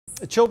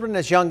Children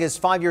as young as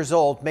 5 years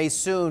old may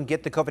soon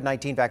get the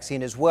COVID-19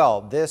 vaccine as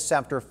well. This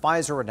after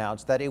Pfizer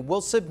announced that it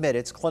will submit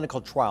its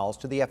clinical trials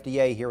to the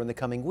FDA here in the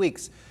coming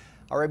weeks.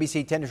 Our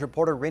ABC 10 News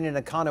reporter Rina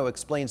Nakano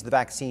explains the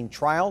vaccine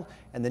trial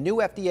and the new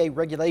FDA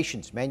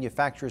regulations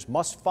manufacturers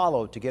must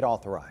follow to get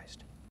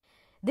authorized.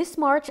 This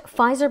March,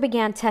 Pfizer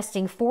began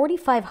testing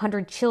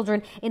 4,500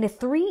 children in a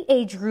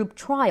 3-age group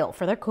trial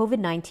for their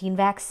COVID-19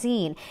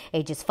 vaccine,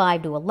 ages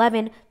 5 to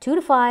 11, 2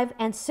 to 5,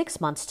 and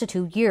 6 months to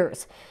 2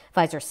 years.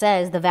 Pfizer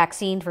says the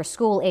vaccine for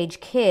school-age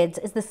kids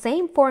is the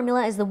same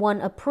formula as the one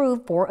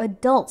approved for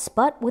adults,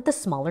 but with a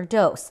smaller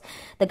dose.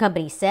 The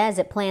company says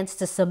it plans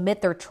to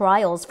submit their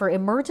trials for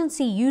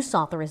emergency use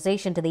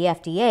authorization to the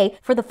FDA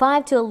for the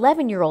 5 to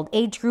 11-year-old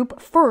age group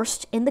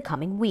first in the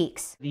coming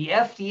weeks. The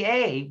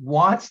FDA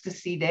wants to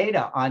see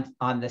data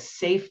on the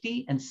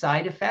safety and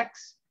side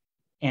effects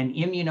and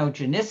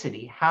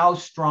immunogenicity. How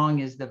strong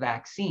is the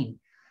vaccine?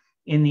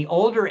 In the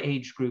older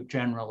age group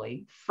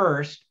generally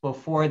first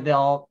before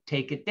they'll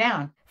take it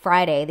down.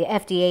 Friday, the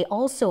FDA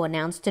also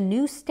announced a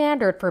new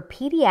standard for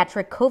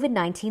pediatric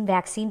COVID-19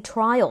 vaccine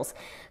trials.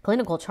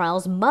 Clinical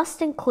trials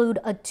must include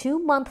a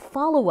 2-month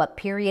follow-up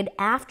period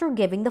after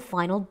giving the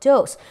final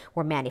dose,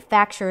 where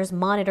manufacturers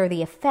monitor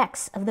the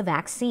effects of the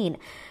vaccine.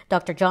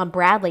 Dr. John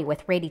Bradley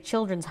with Rady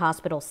Children's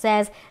Hospital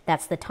says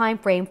that's the time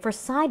frame for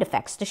side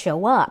effects to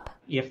show up.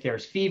 If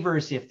there's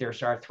fevers, if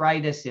there's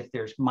arthritis, if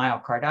there's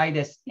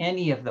myocarditis,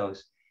 any of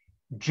those,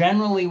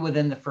 generally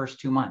within the first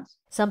 2 months.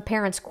 Some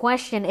parents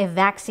question if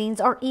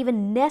vaccines are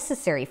even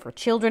necessary for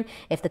children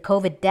if the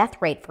COVID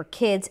death rate for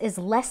kids is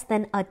less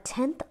than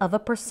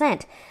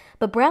 0.1%.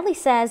 But Bradley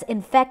says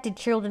infected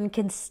children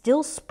can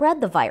still spread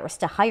the virus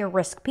to higher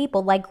risk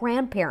people like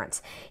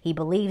grandparents. He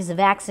believes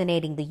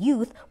vaccinating the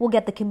youth will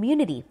get the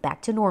community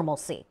back to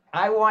normalcy.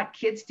 I want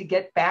kids to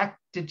get back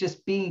to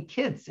just being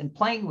kids and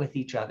playing with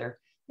each other.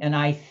 And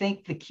I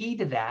think the key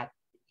to that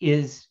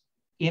is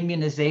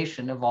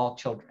immunization of all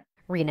children.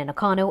 Rina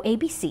Nakano,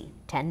 ABC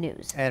 10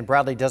 News. And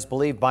Bradley does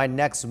believe by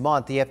next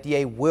month the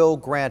FDA will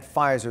grant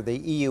Pfizer the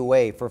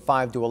EUA for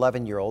 5 to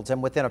 11-year-olds.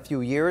 And within a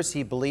few years,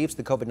 he believes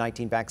the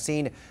COVID-19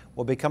 vaccine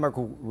will become a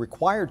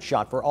required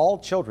shot for all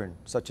children,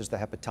 such as the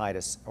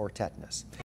hepatitis or tetanus.